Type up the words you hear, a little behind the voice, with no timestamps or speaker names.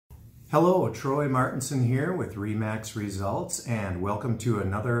Hello, Troy Martenson here with RE/MAX Results, and welcome to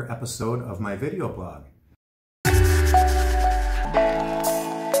another episode of my video blog.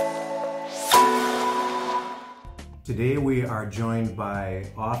 Today we are joined by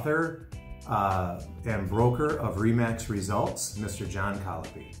author and broker of RE/MAX Results, Mr. John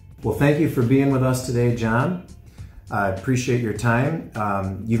Collopy. Well, thank you for being with us today, John. I appreciate your time.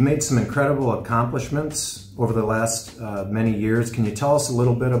 You've made some incredible accomplishments over the last many years. Can you tell us a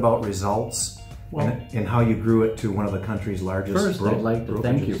little bit about Results and how you grew it to one of the country's largest brokerages? First, I'd like to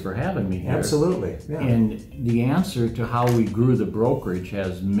thank you for having me here. Absolutely. Yeah. And the answer to how we grew the brokerage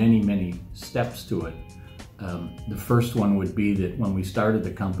has many, many steps to it. The first one would be that when we started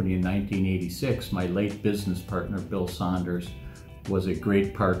the company in 1986, my late business partner, Bill Saunders, was a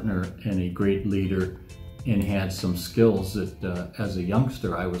great partner and a great leader, and had some skills that as a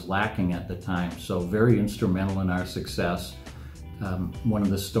youngster I was lacking at the time. So very instrumental in our success. One of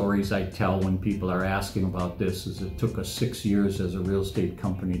the stories I tell when people are asking about this is it took us 6 years as a real estate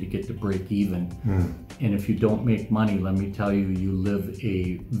company to get to break even. And if you don't make money, let me tell you, you live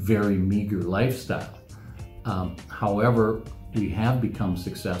a very meager lifestyle. However, we have become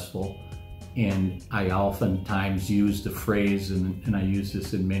successful. And I oftentimes use the phrase, and I use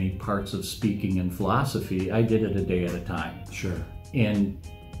this in many parts of speaking and philosophy, I did it a day at a time. Sure. And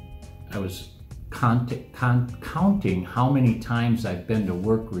I was counting how many times I've been to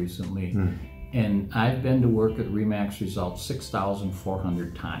work recently. And I've been to work at RE/MAX Results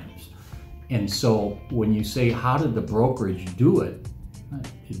 6,400 times. And so when you say, how did the brokerage do it?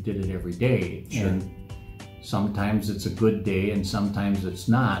 It did it every day. Sure. And sometimes it's a good day and sometimes it's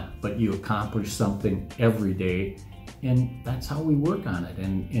not, but you accomplish something every day, and that's how we work on it.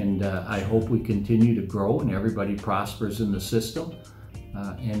 And I hope we continue to grow and everybody prospers in the system,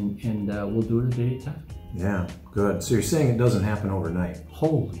 and we'll do it a day at a time. Yeah, good. So you're saying it doesn't happen overnight?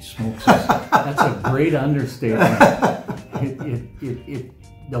 Holy smokes, that's a great understatement.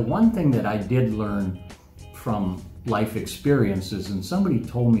 The one thing that I did learn from life experiences, and somebody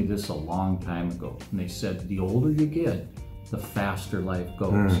told me this a long time ago, and they said, the older you get, the faster life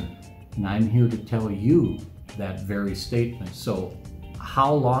goes. And I'm here to tell you that very statement. So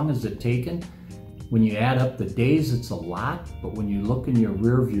how long has it taken? When you add up the days, it's a lot, but when you look in your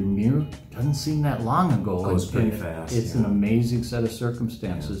rear view mirror, it doesn't seem that long ago. It goes pretty fast. It's an amazing set of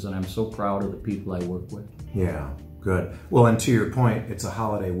circumstances, and I'm so proud of the people I work with. Yeah, good. Well, and to your point, it's a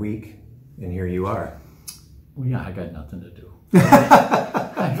holiday week, and here you are. Well, yeah, I got nothing to do.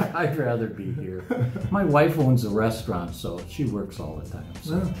 I'd rather be here. My wife owns a restaurant, so she works all the time.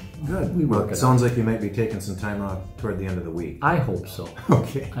 So good. We work it sounds like you might be taking some time off toward the end of the week. I hope so.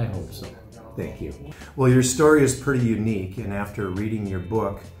 Okay. I hope so. Thank you. Well, your story is pretty unique, and after reading your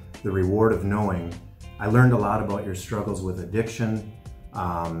book, The Reward of Knowing, I learned a lot about your struggles with addiction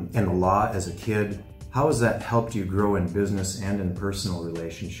and the law as a kid. How has that helped you grow in business and in personal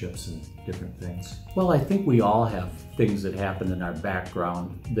relationships and different things? Well, I think we all have things that happen in our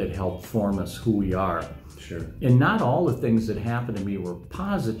background that help form us who we are. Sure. And not all the things that happened to me were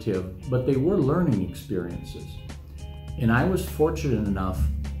positive, but they were learning experiences. And I was fortunate enough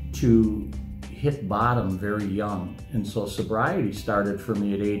to hit bottom very young. And so sobriety started for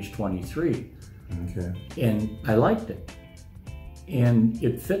me at age 23. Okay. And I liked it. And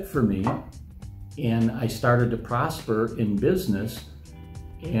it fit for me. And I started to prosper in business,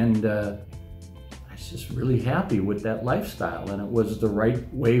 and I was just really happy with that lifestyle. And it was the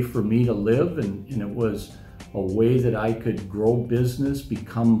right way for me to live, and it was a way that I could grow business,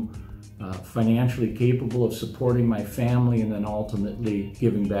 become financially capable of supporting my family, and then ultimately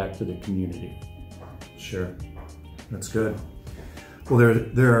giving back to the community. Sure, that's good. Well,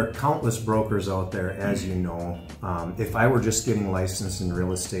 there are countless brokers out there, as you know. If I were just getting licensed in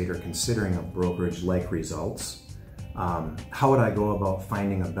real estate or considering a brokerage like Results, how would I go about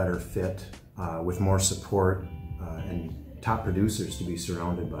finding a better fit with more support and top producers to be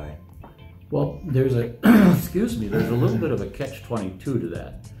surrounded by? Well, there's a, excuse me, there's a little bit of a catch-22 to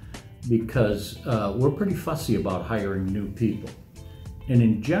that, because we're pretty fussy about hiring new people. And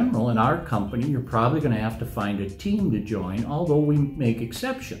in general, in our company, you're probably going to have to find a team to join, although we make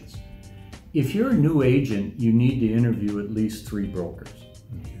exceptions. If you're a new agent, you need to interview at least 3 brokers.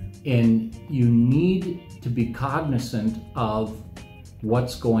 Okay. And you need to be cognizant of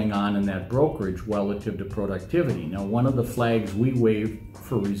what's going on in that brokerage relative to productivity. Now, one of the flags we wave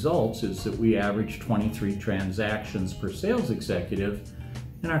for Results is that we average 23 transactions per sales executive,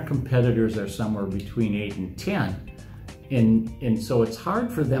 and our competitors are somewhere between 8 and 10. And so it's hard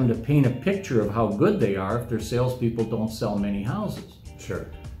for them to paint a picture of how good they are if their salespeople don't sell many houses. Sure.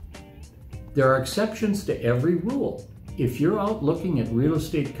 There are exceptions to every rule. if you're out looking at real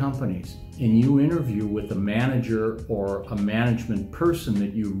estate companies and you interview with a manager or a management person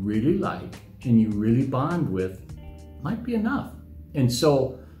that you really like and you really bond with, might be enough. And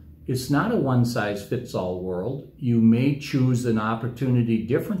so it's not a one-size-fits-all world. You may choose an opportunity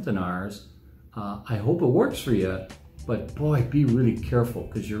different than ours. I hope it works for you, but boy, be really careful,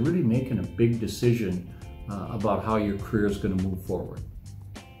 because you're really making a big decision about how your career is going to move forward.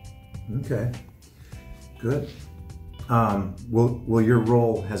 Okay, good. Well, your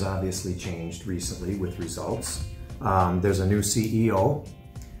role has obviously changed recently with results. There's a new CEO,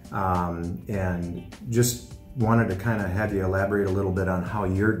 and just wanted to kind of have you elaborate a little bit on how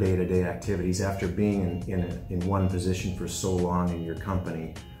your day-to-day activities, after being in one position for so long in your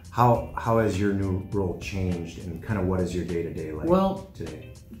company, how has your new role changed, and kind of what is your day-to-day like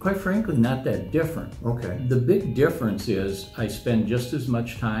today? Quite frankly, not that different. Okay. The big difference is I spend just as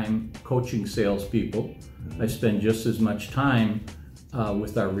much time coaching salespeople. Mm-hmm. I spend just as much time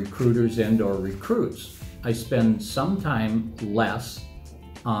with our recruiters and or recruits. I spend some time less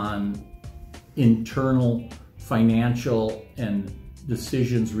on internal financial and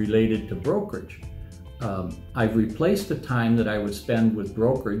decisions related to brokerage. I've replaced the time that I would spend with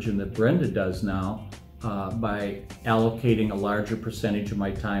brokerage and that Brenda does now by allocating a larger percentage of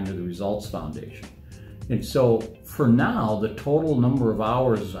my time to the Results Foundation. And so for now, the total number of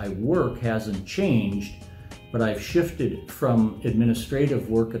hours I work hasn't changed, but I've shifted from administrative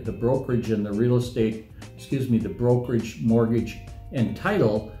work at the brokerage and the the brokerage, mortgage, and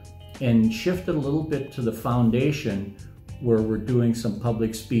title, and shifted a little bit to the foundation, where we're doing some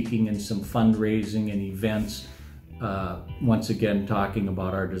public speaking and some fundraising and events, once again talking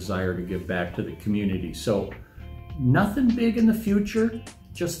about our desire to give back to the community. So nothing big in the future,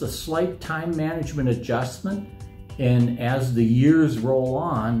 just a slight time management adjustment, and as the years roll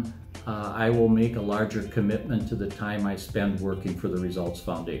on, I will make a larger commitment to the time I spend working for the Results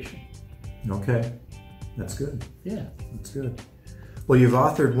Foundation. Okay, that's good. Yeah. That's good. Well, you've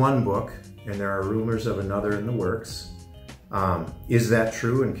authored one book, and there are rumors of another in the works. Is that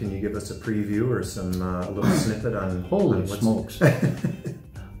true? And can you give us a preview or a little snippet on? Holy smokes!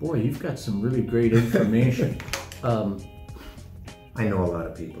 Boy, you've got some really great information. I know a lot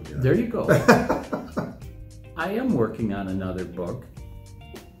of people do. There you go. I am working on another book,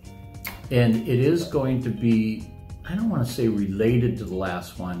 and it is going to be, I don't want to say related to the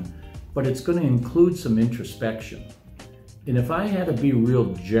last one, but it's going to include some introspection. And if I had to be real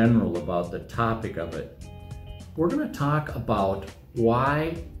general about the topic of it, we're going to talk about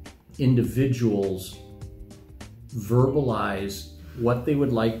why individuals verbalize what they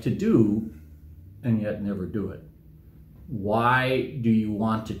would like to do and yet never do it. Why do you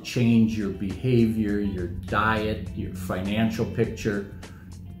want to change your behavior, your diet, your financial picture,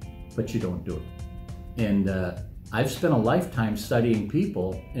 but you don't do it? And I've spent a lifetime studying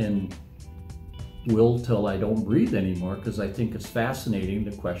people, and will till I don't breathe anymore, because I think it's fascinating.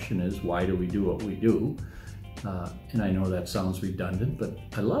 The question is, why do we do what we do? And I know that sounds redundant, but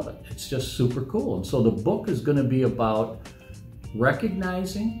I love it. It's just super cool. And so the book is going to be about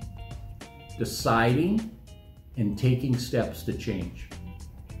recognizing, deciding, and taking steps to change.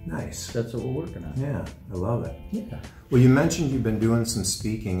 Nice. That's what we're working on. Yeah, I love it. Yeah. Well, you mentioned you've been doing some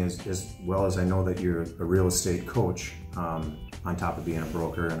speaking, as well as I know that you're a real estate coach, on top of being a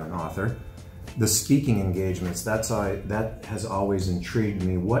broker and an author. The speaking engagements, that has always intrigued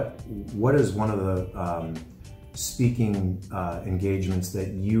me. What is one of the speaking engagements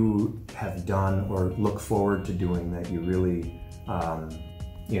that you have done or look forward to doing that you really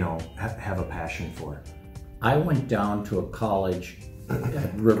have a passion for? I went down to a college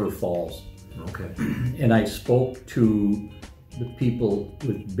at River Falls. Okay. And I spoke to the people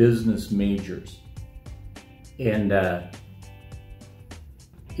with business majors. And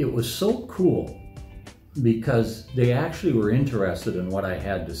it was so cool because they actually were interested in what I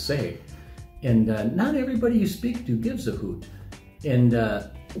had to say. And not everybody you speak to gives a hoot. And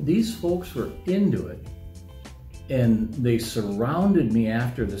these folks were into it. And they surrounded me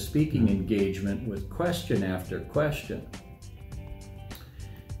after the speaking engagement with question after question.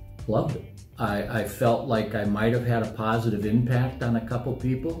 Loved it. I felt like I might have had a positive impact on a couple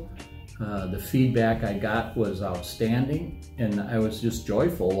people. The feedback I got was outstanding, and I was just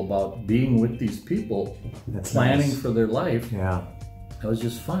joyful about being with these people. That's planning nice. For their life. Yeah, it was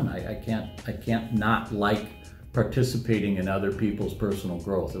just fun. I can't not like participating in other people's personal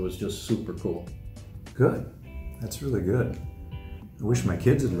growth. It was just super cool. Good. That's really good. I wish my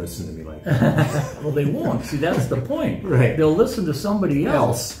kids had listened to me like that. Well, they won't. See, that's the point. Right. They'll listen to somebody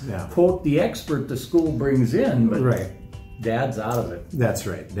else, yeah. Quote the expert the school brings in, but right. Dad's out of it. That's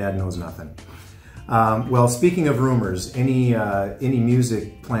right. Dad knows nothing. Well, speaking of rumors, any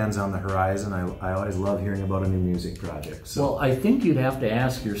music plans on the horizon? I always love hearing about a new music project. So. Well, I think you'd have to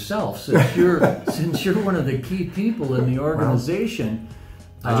ask yourself, since you're since you're one of the key people in the organization.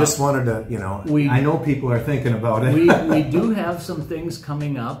 Well, I just wanted to, you know, I know people are thinking about it. we do have some things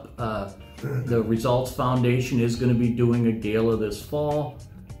coming up. The Results Foundation is going to be doing a gala this fall.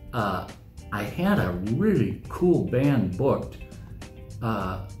 I had a really cool band booked,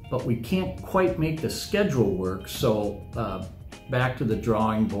 but we can't quite make the schedule work, so back to the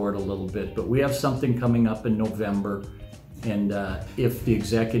drawing board a little bit. But we have something coming up in November, and if the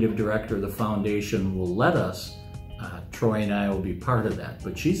executive director of the foundation will let us, Troy and I will be part of that.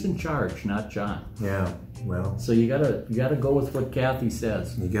 But she's in charge, not John. Yeah, well. So you gotta go with what Kathy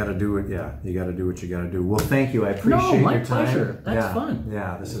says. You gotta do it, yeah. You gotta do what you gotta do. Well, thank you. I appreciate your time. No, my pleasure. That's fun.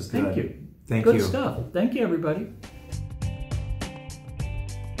 Yeah, this is good. Thank you. Thank you. Good stuff. Thank you, everybody.